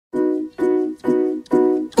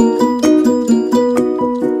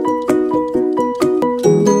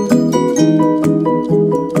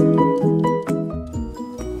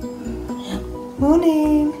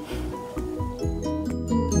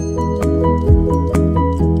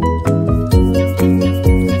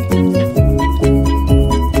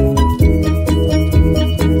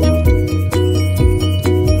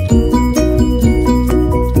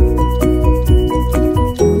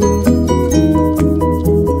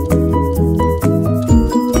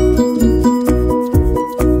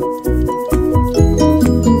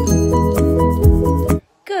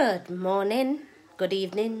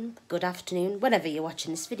evening, good afternoon, whenever you're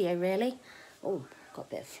watching this video, really. Oh, got a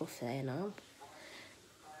bit of fluff there now.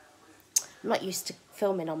 I'm not used to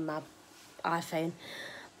filming on my iPhone.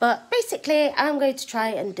 But basically, I'm going to try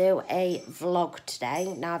and do a vlog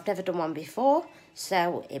today. Now, I've never done one before,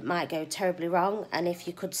 so it might go terribly wrong. And if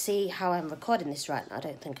you could see how I'm recording this right now, I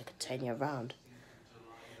don't think I could turn you around.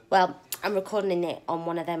 Well, I'm recording it on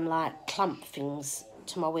one of them, like, clamp things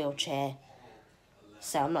to my wheelchair.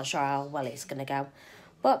 So I'm not sure how well it's going to go.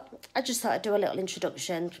 But I just thought I'd do a little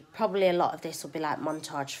introduction. Probably a lot of this will be like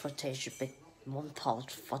montage footage.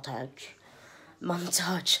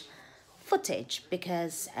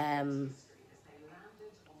 Because I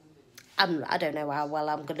don't know how well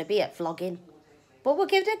I'm going to be at vlogging. But we'll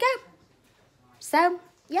give it a go. So,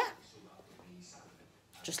 yeah.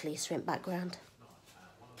 Just Lisa in background.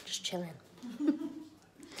 Just chilling.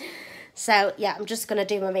 So, yeah, I'm just going to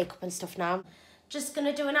do my makeup and stuff now. Just going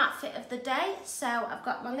to do an outfit of the day. So I've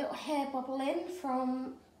got my little hair bobble in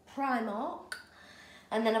from Primark.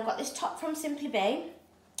 And then I've got this top from Simply Be,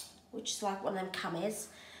 which is like one of them camis.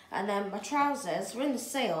 And then my trousers were in the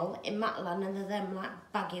sale in Matalan, and they're them like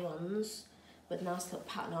baggy ones with nice little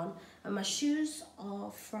pattern on. And my shoes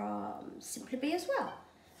are from Simply Be as well.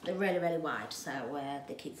 They're really, really wide, so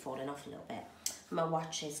they keep falling off a little bit. And my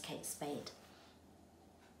watch is Kate Spade.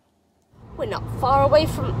 We're not far away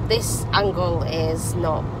from this angle. Is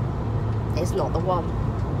not the one.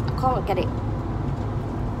 I can't get it.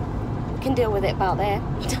 We can deal with it about there.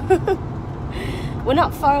 We're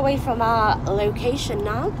not far away from our location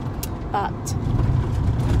now, but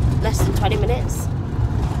less than 20 minutes.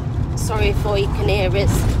 Sorry if all you can hear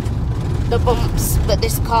is the bumps, but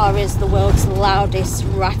this car is the world's loudest,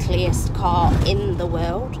 rattliest car in the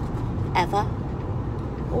world ever.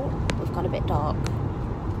 Oh, we've gone a bit dark.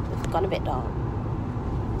 Gone a bit dark,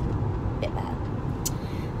 bit better.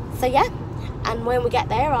 So yeah, and when we get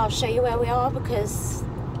there I'll show you where we are, because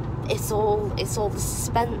it's all the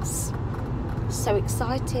suspense. So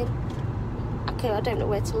exciting. Okay, I don't know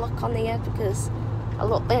where to look on here, because I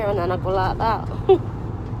look there and then I go like that.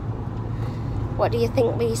 What do you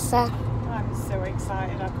think, Lisa? I'm so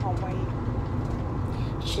excited, I can't wait.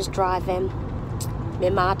 She's driving me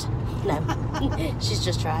mad. No. She's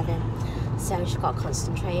just driving. So she's got to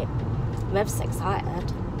concentrate. I'm ever so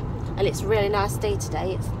excited. And it's a really nice day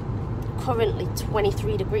today. It's currently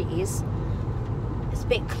 23 degrees. It's a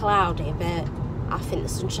bit cloudy, but I think the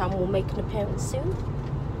sunshine will make an appearance soon.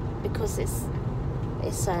 Because it's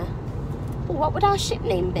what would our ship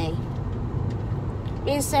name be?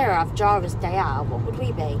 Me and Sarah have Jara's Day Out. What would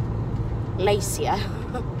we be? Lacia.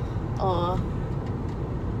 Or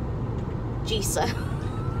Jisa.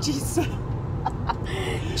 Jesus.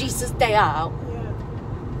 Jesus Day Out.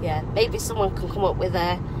 Yeah, maybe someone can come up with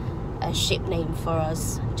a ship name for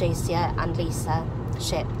us, Jacia and Lisa,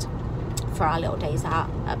 shipped, for our little days out.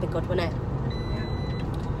 That'd be good, wouldn't it? Yeah.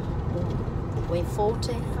 We're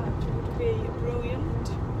 40. That would be brilliant.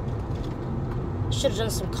 Should have done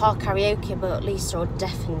some car karaoke, but Lisa will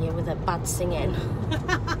deafen you with her bad singing.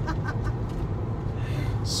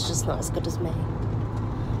 She's just not as good as me.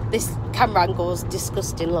 This camera angle is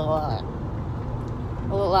disgusting.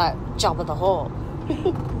 Look like Jabba the Hutt.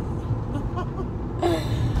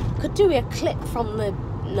 Could do a clip from the...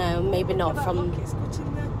 No, maybe not from... Look, it's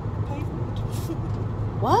cutting the pavement.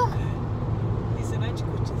 What? It's an edge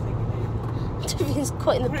cutter thing, isn't it? It's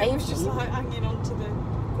cutting the pavement. It's just like hanging onto the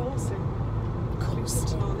coursing.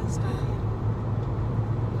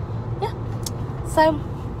 Yeah. So,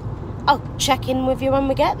 I'll check in with you when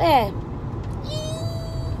we get there.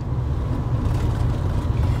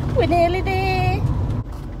 We're nearly there.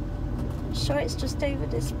 I'm sure it's just over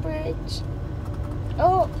this bridge.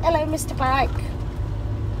 Oh, hello, Mr. Bike.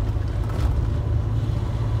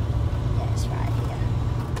 Yeah, it's right here.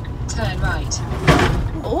 Turn right.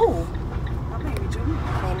 Oh. That made me jump.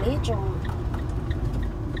 Made me jump.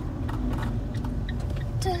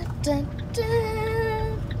 Dun, dun,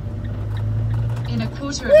 dun. In a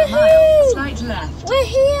quarter of a mile, slight left. We're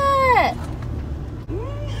here.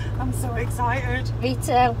 I'm so excited. Me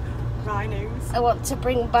too. Rhinos. I want to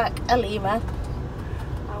bring back a lemur.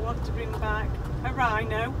 I want to bring back a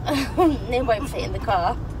rhino. They won't fit in the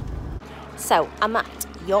car. So I'm at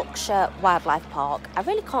Yorkshire Wildlife Park. I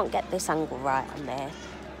really can't get this angle right on there,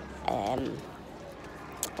 on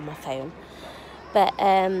my phone. But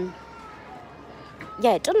yeah,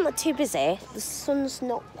 it doesn't look too busy. The sun's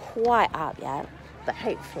not quite out yet, but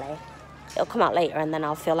hopefully it'll come out later and then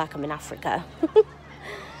I'll feel like I'm in Africa.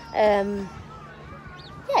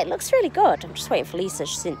 Yeah, it looks really good. I'm just waiting for Lisa.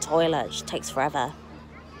 She's in the toilet. She takes forever.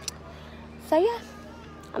 So yeah,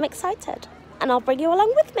 I'm excited. And I'll bring you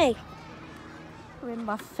along with me. We're in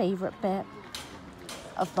my favourite bit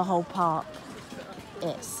of the whole park.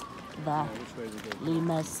 It's the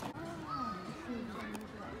lemurs.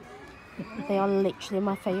 They are literally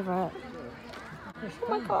my favourite. Oh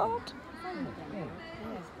my god.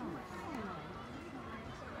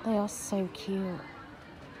 They are so cute.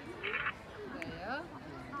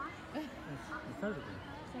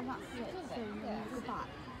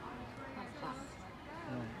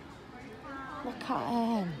 Look at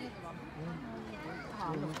him.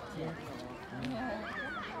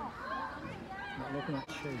 Not looking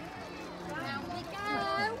at sheep.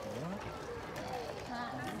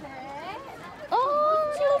 Oh, I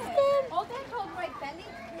love them. Oh, they're called red belly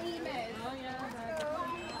lemurs. Oh, yeah.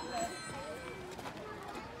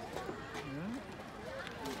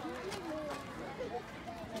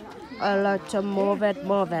 I like to move it,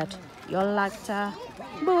 move it. You like to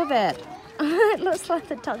move it. It looks like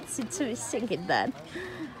they're dancing to his singing then.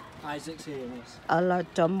 Isaac's hearing us. I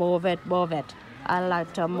like to move it, move it. I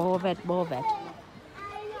like to move it, move it.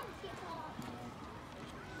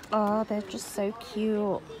 Oh, they're just so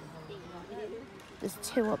cute. There's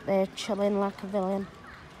two up there chilling like a villain.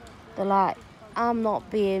 They're like, I'm not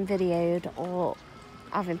being videoed or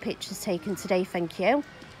having pictures taken today, thank you.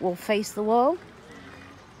 We'll face the wall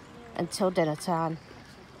until dinner time.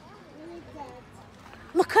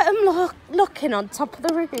 Look at them looking on top of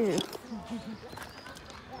the roof. I think they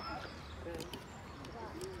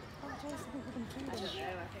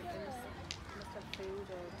must have food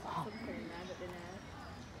or something in there, but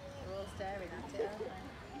they're all staring at it, aren't they?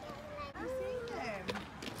 You see them?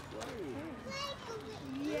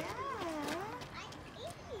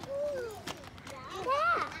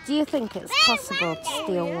 Do you think it's possible to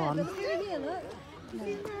steal one?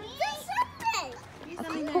 I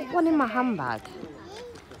could put one in my handbag.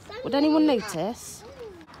 Would anyone notice?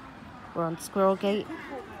 We're on Squirrel Gate.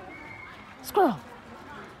 Squirrel!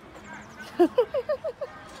 Oh,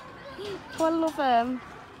 I love him.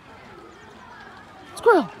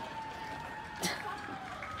 Squirrel!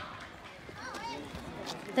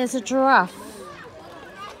 There's a giraffe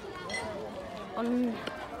on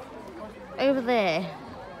over there.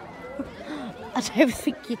 I don't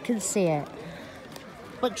think you can see it,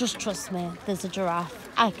 but just trust me, there's a giraffe.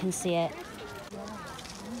 I can see it.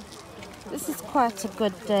 This is quite a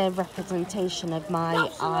good representation of my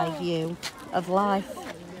eye view of life.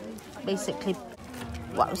 Basically,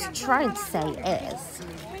 what I was trying to say is,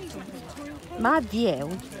 my view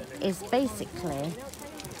is basically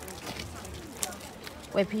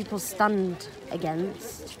where people stand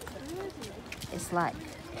against. It's like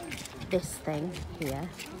this thing here.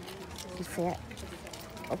 You see it?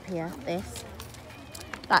 Up here, this.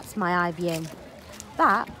 That's my eye view.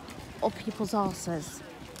 That, up people's arses.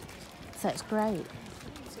 So it's great.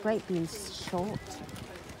 It's great being short.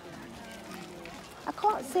 I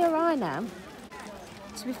can't see her eye now.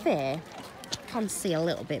 To be fair, I can see a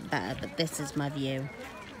little bit better, but this is my view.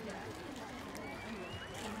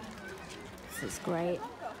 So it's great.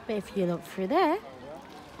 But if you look through there,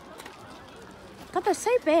 God, they're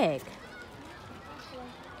so big.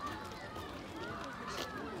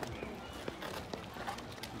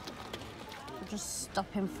 Just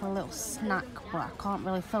stopping for a little snack, but I can't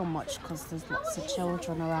really film much because there's lots of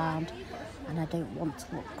children around and I don't want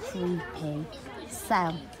to look creepy.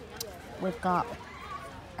 So we've got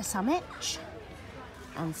a sandwich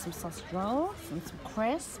and some sausage rolls and some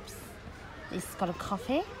crisps. This has got a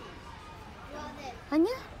coffee, and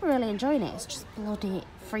yeah, we're really enjoying it. It's just bloody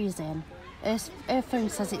freezing. Her phone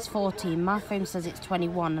says it's 14, my phone says it's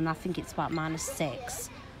 21, and I think it's about -6.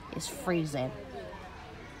 It's freezing.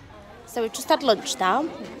 So we've just had lunch now,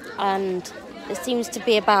 and there seems to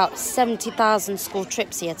be about 70,000 school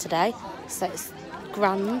trips here today, so it's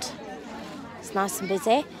grand. It's nice and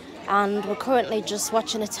busy, and we're currently just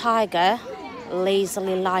watching a tiger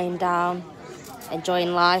lazily lying down,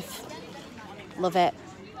 enjoying life. Love it.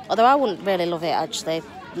 Although I wouldn't really love it, actually.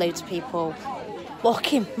 Loads of people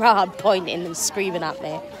walking around, pointing and screaming at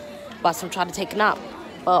me whilst I'm trying to take a nap.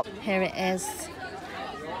 But here it is,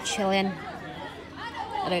 chilling.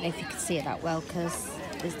 I don't know if you can see it that well because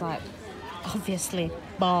there's like obviously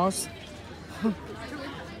bars. But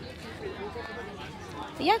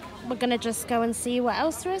yeah, we're gonna just go and see what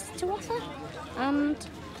else there is to offer, and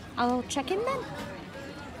I'll check in then.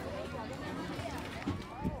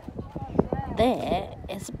 There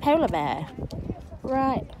is a polar bear,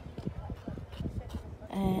 right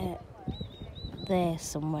there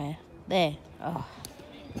somewhere. There. Oh,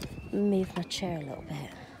 move my chair a little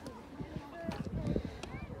bit.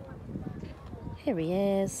 Here he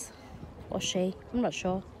is, or she, I'm not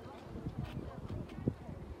sure.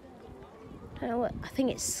 I don't know what, I think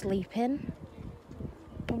it's sleeping.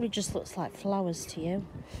 probably just looks like flowers to you.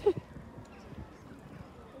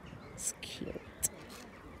 It's cute.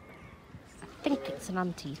 I think it's an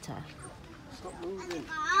anteater. Stop moving.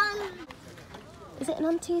 Is it an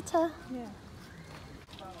anteater? Yeah.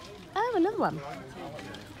 Oh, another one.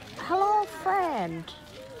 Hello, friend.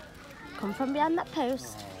 Come from behind that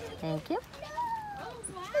post. Thank you.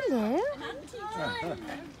 Hello.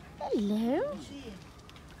 Hello.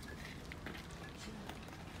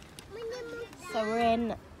 So we're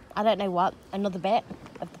in, I don't know what, another bit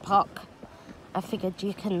of the park. I figured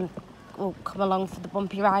you can come along for the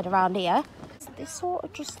bumpy ride around here. They sort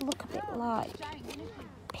of just look a bit like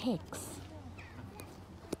pigs.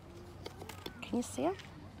 Can you see them?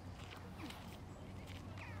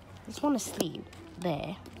 There's one asleep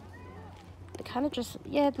there. They kind of just,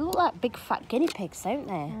 yeah, they look like big fat guinea pigs, don't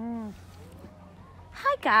they? Mm.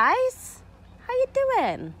 Hi guys, how you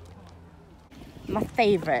doing? My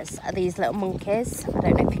favourites are these little monkeys. I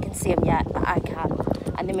don't know if you can see them yet, but I can.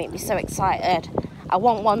 And they make me so excited. I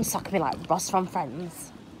want one so I can be like Ross from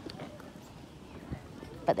Friends.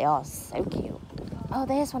 But they are so cute. Oh,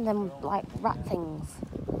 there's one of them like rat things.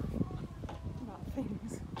 Rat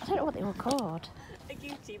things. I don't know what they were called. A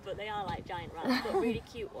cutie, but they are like giant rats, but really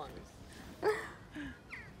cute ones.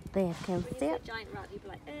 There, can When see you say it? giant rat, people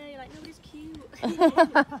are like, you're like, nobody's cute.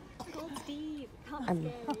 It's called Steve. Can't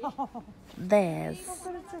be scary. There's. I've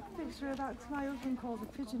got to take a picture of that 'cause my husband calls a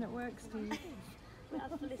pigeon at work, Steve. We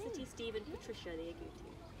have Felicity, Steve, and Patricia, the agouti.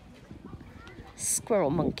 Squirrel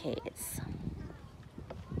monkeys.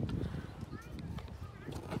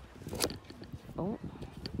 Oh.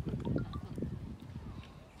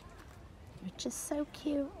 Which is so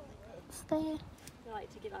cute. It's there. We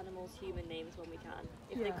like to give animals human names when we can.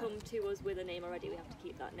 If they Yeah. come to us with a name already, we have to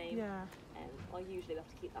keep that name. Yeah. Or usually we have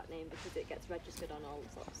to keep that name because it gets registered on all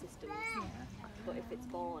sorts of systems. But if it's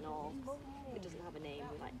born or it doesn't have a name,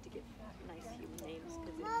 we like to give nice human names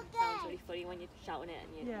because it sounds really funny when you're shouting it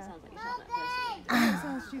and it Yeah. sounds like you're shouting at a person. That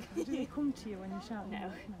sounds stupid. Do they come to you when you're shouting?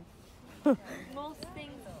 No. Most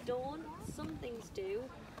things don't, some things do.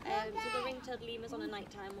 So the ring-tailed lemurs on a night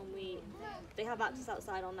time when they have access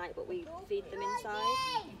outside all night, but we feed them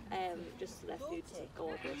inside, just so their food to go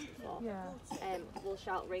over the floor. Yeah. We'll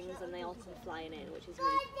shout rings and they all come flying in, which is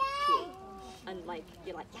really cute. And like,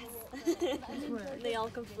 you're like, yes! And they all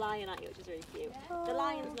come flying at you, which is really cute. The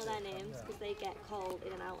lions know their names because they get called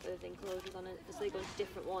in and out of enclosures so they go to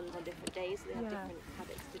different ones on different days, so they have different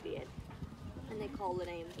habits to be in. And they call the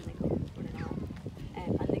names and they come running out.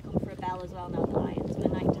 And they come for a bell as well now, the lions. When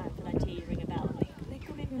at night time for their tea, ring a bell and they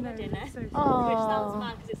come in for their dinner. So Which sounds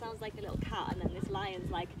mad because it sounds like a little cat and then this lion's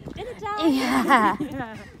like, dinner time! Yeah.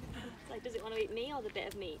 yeah. It's like, does it want to eat me or the bit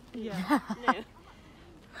of meat? Yeah. No.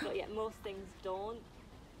 But yeah, most things don't.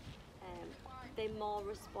 They more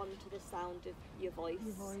respond to the sound of your voice.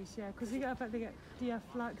 Your voice, yeah. Because I bet they get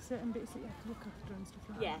like certain bits that you have to look after and stuff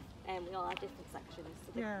like that. Yeah, we all have different sections.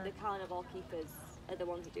 So the carnivore keepers are the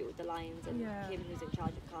ones who do it with the lions, and Kim, who's in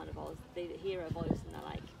charge of carnivores, they hear a voice and they're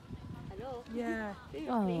like, hello, Yeah. food,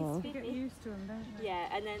 Oh. please You feed get me. used to them, don't they?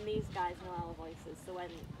 Yeah, and then these guys know our voices, so when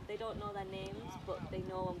they don't know their names, but they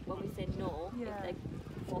know when we say no, if they're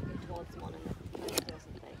walking towards someone and they're trying to do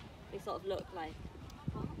something, they sort of look like,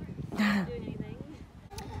 oh, are you doing anything?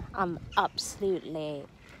 I'm absolutely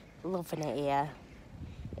loving it here.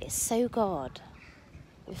 It's so good.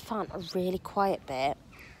 We found a really quiet bit,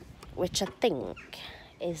 which I think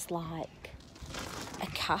is like a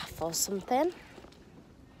cafe or something.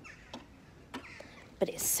 But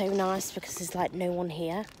it's so nice because there's like no one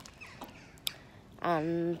here.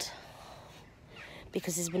 And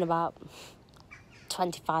because there's been about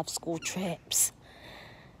 25 school trips,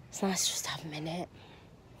 it's nice just to have a minute.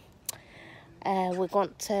 I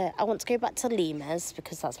want to go back to Lemurs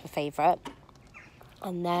because that's my favourite.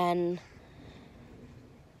 And then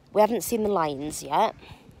we haven't seen the lions yet,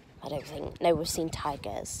 I don't think. No, we've seen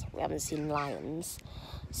tigers. We haven't seen lions.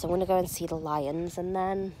 So I'm going to go and see the lions and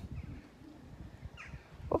then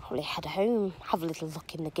we'll probably head home, have a little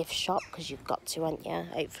look in the gift shop because you've got to, haven't you?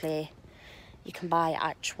 Hopefully you can buy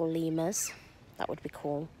actual lemurs. That would be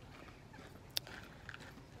cool.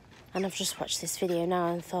 And I've just watched this video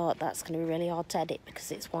now and thought that's going to be really hard to edit because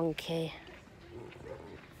it's wonky.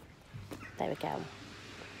 There we go.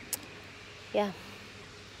 Yeah.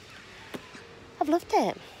 I've loved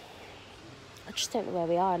it. I just don't know where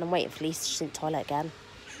we are and I'm waiting for Lisa. She's in the toilet again.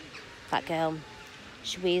 That girl,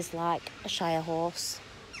 she wheezes like a Shire horse.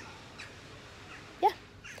 Yeah.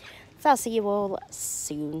 So I'll see you all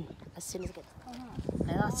soon. As soon as I get...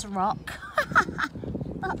 No, that's a rock.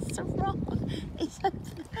 That's a rock. It's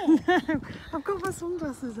over there. I've got my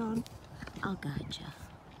sunglasses on. I'll guide you.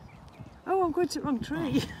 Oh, I'm going to the wrong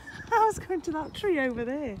tree. I was going to that tree over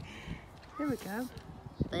there. Here we go.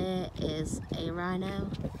 There is a rhino.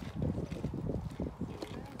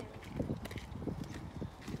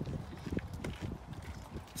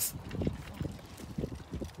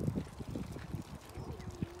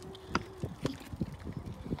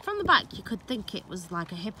 From the back, you could think it was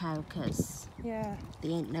like a hippo because Yeah.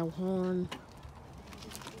 there ain't no horn.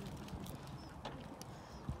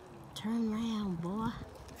 Turn round, boy.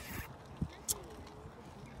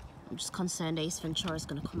 I'm just concerned Ace Ventura's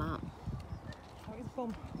going to come out. Oh, his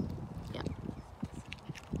bum. Yeah.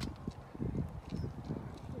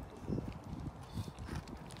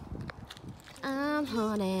 I'm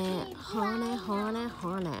horny, horny, horny,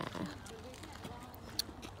 horny.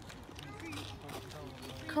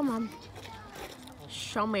 Come on.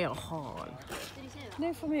 Show me a horn.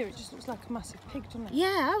 No, from here it just looks like a massive pig, doesn't it?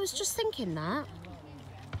 Yeah, I was just thinking that.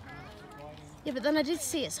 Yeah, but then I did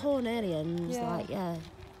see its horn earlier and was Yeah. like, yeah.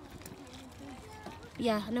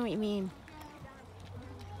 Yeah, I know what you mean.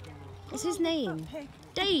 What's his name? Pig.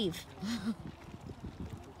 Dave.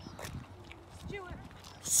 Stuart.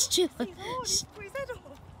 Stuart. Oh, he's put his head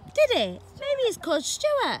up. Did he? Maybe he's called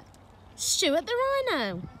Stuart. Stuart the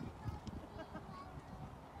Rhino.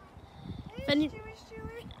 Then it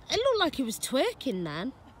looked like he was twerking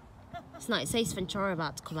then. It's not, it's Ace Ventura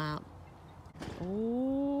about to come out.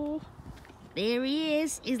 Oh, there he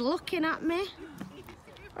is. He's looking at me.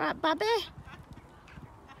 Right, Babby?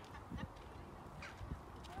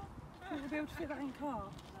 Will we be able to fit that in the car?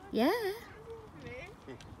 Yeah.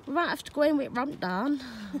 We might have to go in with ramp down.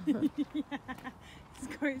 He's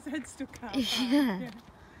got his head stuck out. Yeah.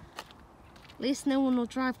 At least no one will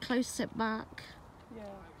drive close it back. Yeah.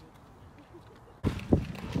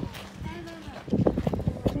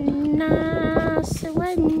 Na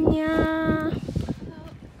sueña.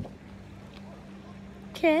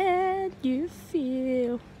 Can you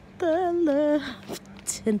feel the love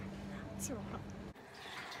tonight?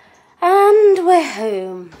 And we're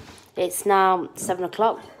home. It's now 7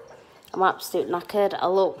 o'clock. I'm absolutely knackered. I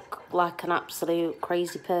look like an absolute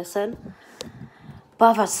crazy person. But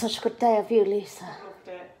I've had such a good day. Have you, Lisa? Loved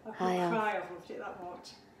it. I could I am. cry. I've loved it that much.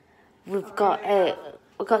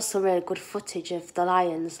 We've got some really good footage of the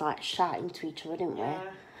lions like shouting to each other, didn't we? Yeah.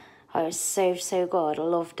 Oh, it was so good. I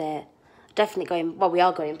loved it. Definitely going. Well, we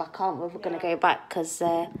are going back, aren't we? We're going to go back because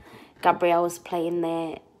Gabrielle playing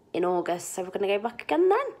there in August, so we're going to go back again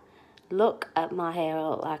then. Look at my hair. I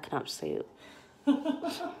look like an absolute. There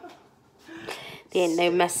ain't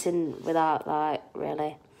no messing with that, like,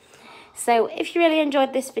 really. So if you really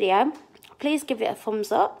enjoyed this video, please give it a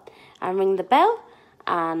thumbs up and ring the bell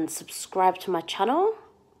and subscribe to my channel.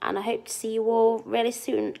 And I hope to see you all really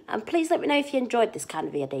soon. And please let me know if you enjoyed this kind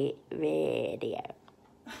of video.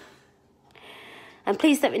 And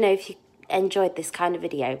please let me know if you enjoyed this kind of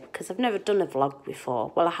video, because I've never done a vlog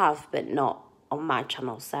before. Well, I have, but not on my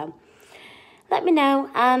channel. So let me know,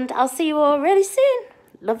 and I'll see you all really soon.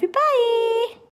 Love you, bye.